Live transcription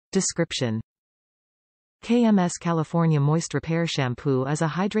Description: KMS California Moistrepair Shampoo is a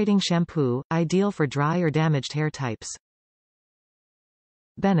hydrating shampoo, ideal for dry or damaged hair types.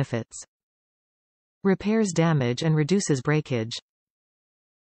 Benefits: repairs damage and reduces breakage.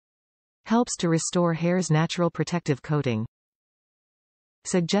 Helps to restore hair's natural protective coating.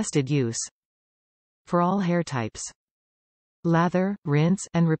 Suggested use: for all hair types. Lather, rinse,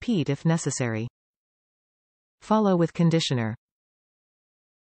 and repeat if necessary. Follow with conditioner.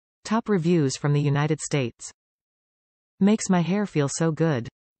 Top reviews from the United States. Makes my hair feel so good.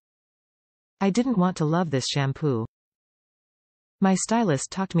 I didn't want to love this shampoo. My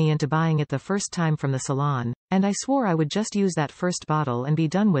stylist talked me into buying it the first time from the salon, and I swore I would just use that first bottle and be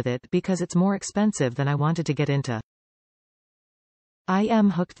done with it because it's more expensive than I wanted to get into. I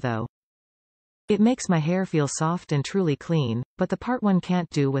am hooked though. It makes my hair feel soft and truly clean, but the part one can't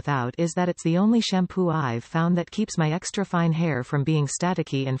do without is that it's the only shampoo I've found that keeps my extra fine hair from being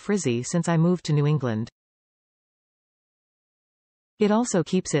staticky and frizzy since I moved to New England. It also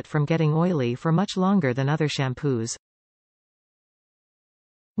keeps it from getting oily for much longer than other shampoos.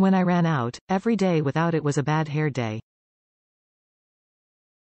 When I ran out, every day without it was a bad hair day.